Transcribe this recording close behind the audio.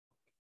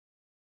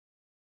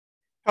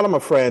Hello, my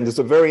friend. It's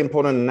a very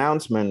important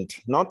announcement,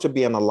 not to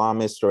be an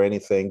alarmist or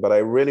anything, but I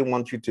really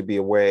want you to be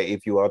aware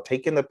if you are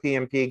taking the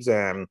PMP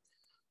exam,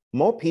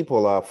 more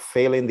people are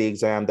failing the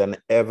exam than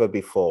ever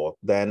before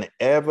that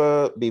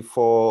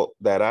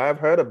I've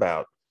heard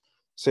about.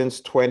 Since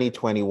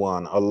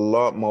 2021, a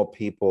lot more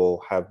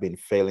people have been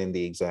failing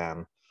the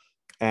exam.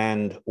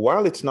 And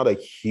while it's not a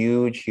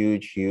huge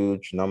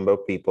number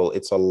of people,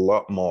 it's a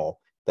lot more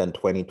than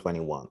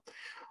 2021.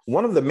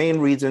 One of the main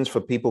reasons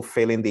for people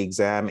failing the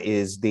exam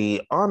is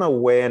the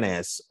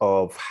unawareness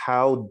of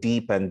how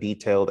deep and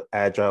detailed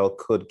Agile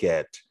could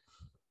get.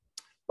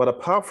 But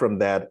apart from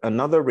that,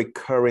 another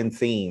recurring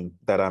theme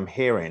that I'm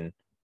hearing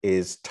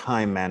is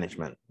time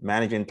management,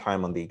 managing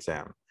time on the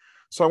exam.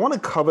 So I want to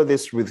cover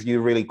this with you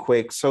really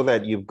quick so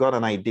that you've got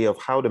an idea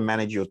of how to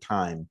manage your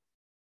time.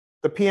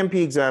 The PMP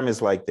exam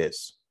is like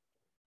this.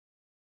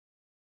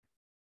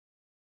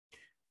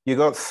 You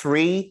got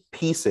three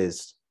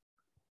pieces,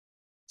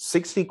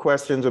 60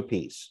 questions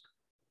apiece.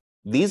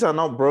 These are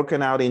not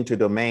broken out into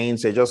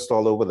domains, they're just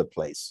all over the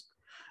place.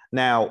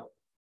 Now,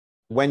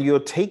 when you're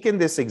taking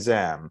this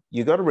exam,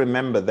 you got to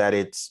remember that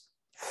it's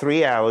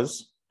 3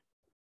 hours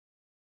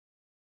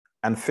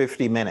and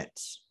 50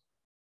 minutes.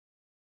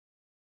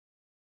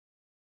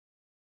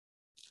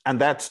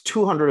 And that's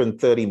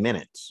 230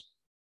 minutes.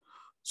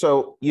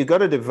 So you got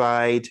to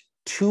divide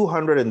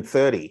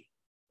 230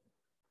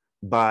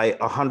 by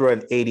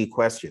 180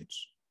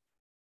 questions.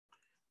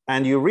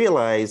 And you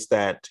realize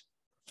that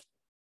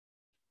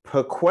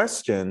per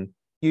question,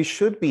 you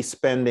should be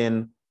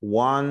spending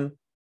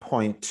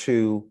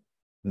 1.2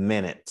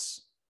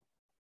 minutes,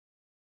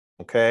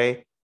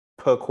 okay,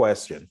 per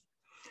question.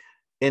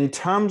 In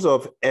terms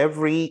of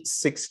every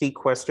 60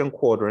 question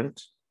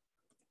quadrant,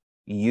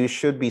 you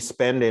should be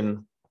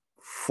spending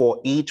for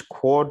each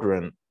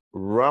quadrant,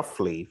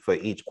 roughly for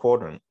each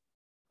quadrant,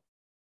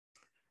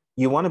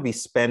 you want to be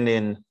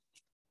spending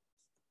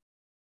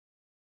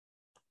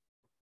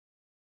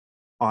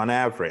on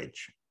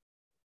average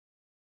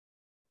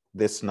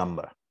this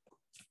number,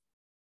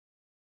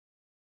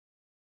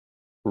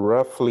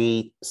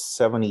 roughly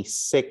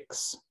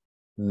 76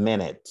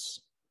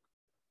 minutes.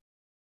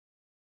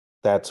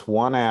 That's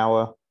 1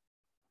 hour.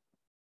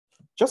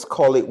 Just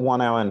call it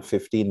 1 hour and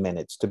 15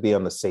 minutes to be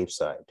on the safe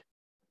side.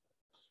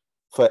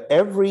 For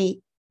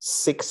every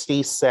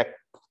 60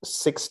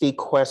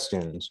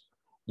 questions,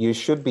 you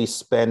should be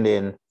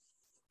spending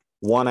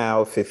 1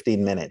 hour,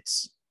 15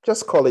 minutes.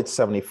 Just call it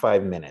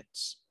 75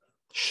 minutes.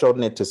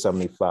 Shorten it to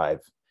 75.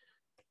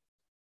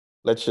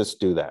 Let's just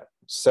do that.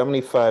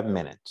 75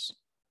 minutes.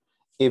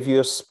 If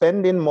you're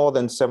spending more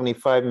than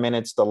 75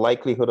 minutes, the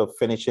likelihood of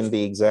finishing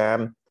the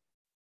exam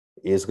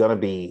is going to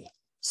be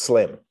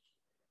slim.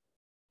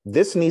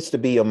 This needs to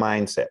be your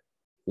mindset.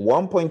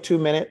 1.2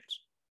 minutes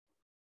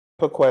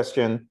per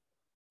question,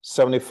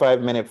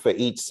 75 minutes for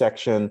each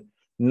section.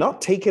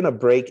 Not taking a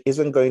break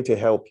isn't going to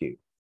help you.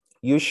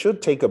 You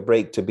should take a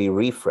break to be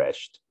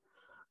refreshed.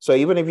 So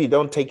even if you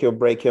don't take your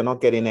break, you're not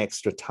getting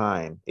extra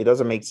time. It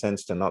doesn't make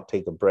sense to not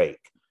take a break.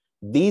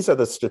 These are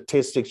the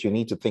statistics you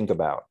need to think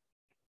about.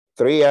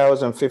 3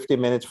 hours and 50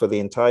 minutes for the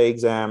entire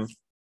exam,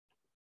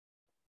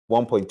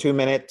 1.2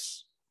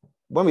 minutes.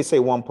 When we say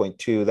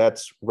 1.2,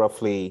 that's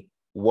roughly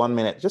 1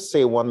 minute. Just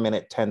say 1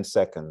 minute, 10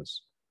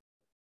 seconds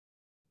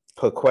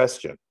per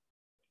question.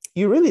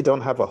 You really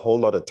don't have a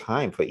whole lot of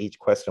time for each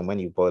question when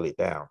you boil it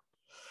down.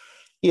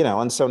 You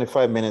know, and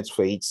 75 minutes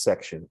for each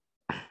section.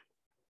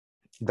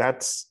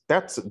 That's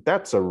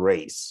a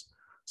race.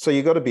 So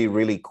you got to be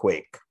really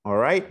quick, all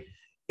right?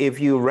 If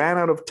you ran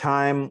out of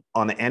time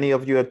on any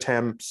of your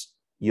attempts,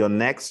 your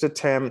next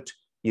attempt,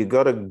 you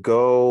got to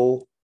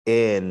go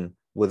in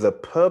with a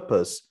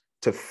purpose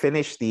to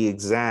finish the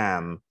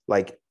exam.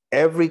 Like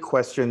every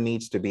question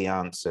needs to be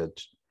answered,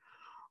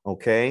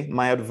 okay?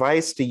 My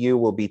advice to you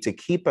will be to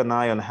keep an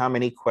eye on how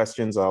many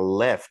questions are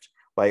left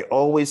by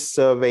always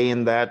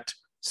surveying that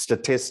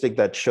statistic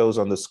that shows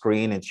on the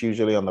screen. It's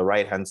usually on the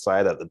right-hand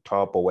side at the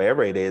top or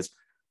wherever it is.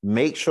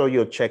 Make sure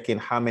you're checking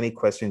how many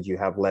questions you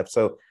have left.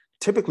 So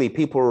typically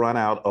people run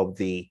out of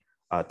the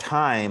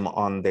time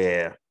on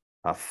their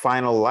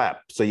final lap.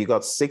 So you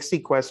got 60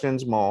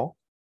 questions more.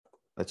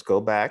 Let's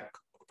go back.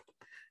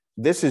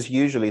 This is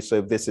usually, so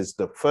if this is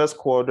the first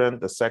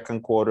quadrant, the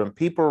second quadrant,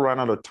 people run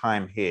out of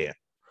time here.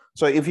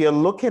 So if you're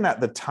looking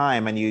at the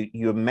time and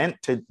you're meant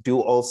to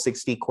do all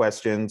 60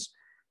 questions,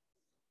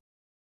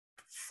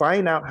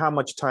 find out how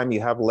much time you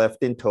have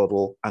left in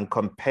total and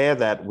compare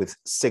that with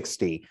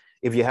 60.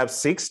 If you have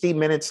 60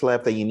 minutes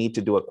left, then you need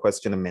to do a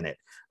question a minute.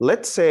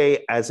 Let's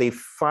say as a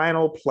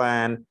final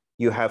plan,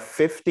 you have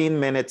 15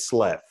 minutes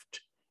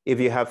left. If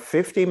you have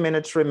 15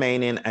 minutes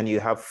remaining and you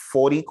have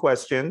 40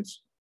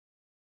 questions,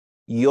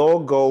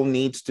 your goal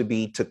needs to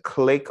be to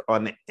click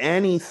on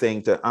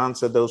anything to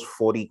answer those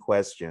 40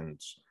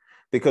 questions,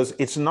 because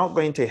it's not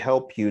going to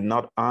help you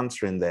not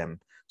answering them.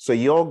 So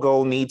your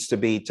goal needs to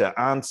be to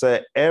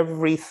answer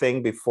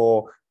everything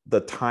before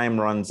the time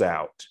runs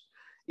out.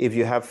 If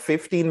you have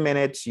 15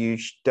 minutes, you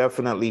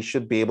definitely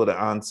should be able to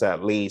answer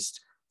at least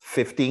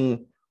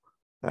 15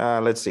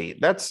 Let's see.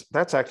 That's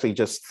actually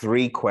just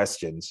 3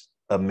 questions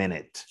a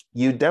minute.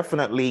 You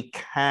definitely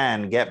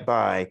can get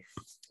by.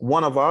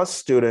 One of our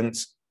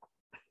students,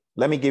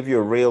 let me give you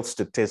a real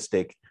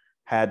statistic,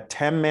 had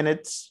 10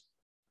 minutes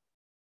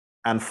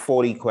and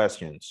 40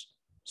 questions.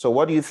 So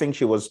what do you think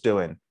she was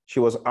doing? She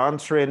was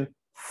answering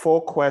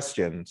 4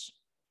 questions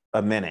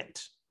a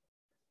minute.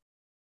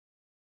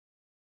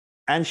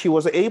 And she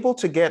was able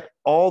to get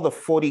all the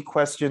 40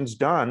 questions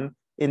done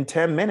in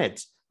 10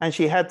 minutes. And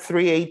she had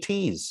 3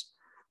 ATs.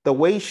 The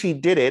way she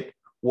did it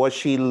was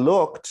she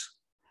looked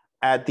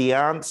at the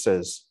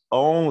answers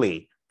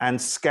only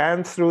and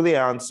scanned through the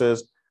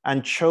answers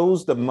and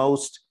chose the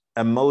most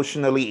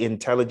emotionally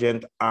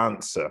intelligent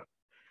answer.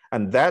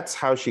 And that's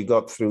how she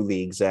got through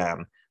the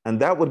exam. And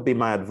that would be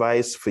my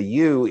advice for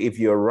you. If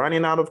you're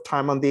running out of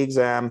time on the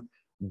exam,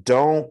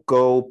 don't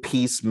go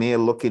piecemeal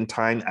looking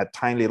at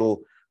tiny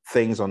little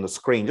things on the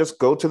screen. Just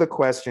go to the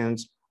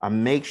questions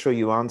and make sure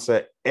you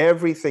answer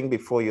everything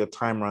before your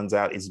time runs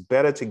out. It's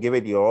better to give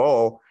it your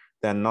all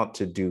than not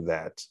to do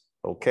that.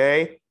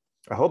 Okay?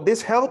 I hope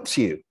this helps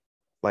you.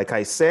 Like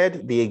I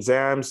said, the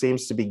exam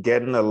seems to be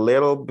getting a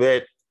little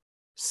bit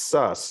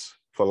sus,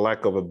 for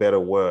lack of a better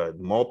word.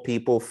 More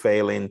people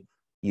failing.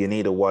 You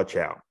need to watch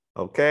out.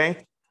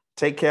 Okay?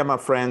 Take care, my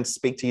friends.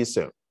 Speak to you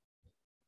soon.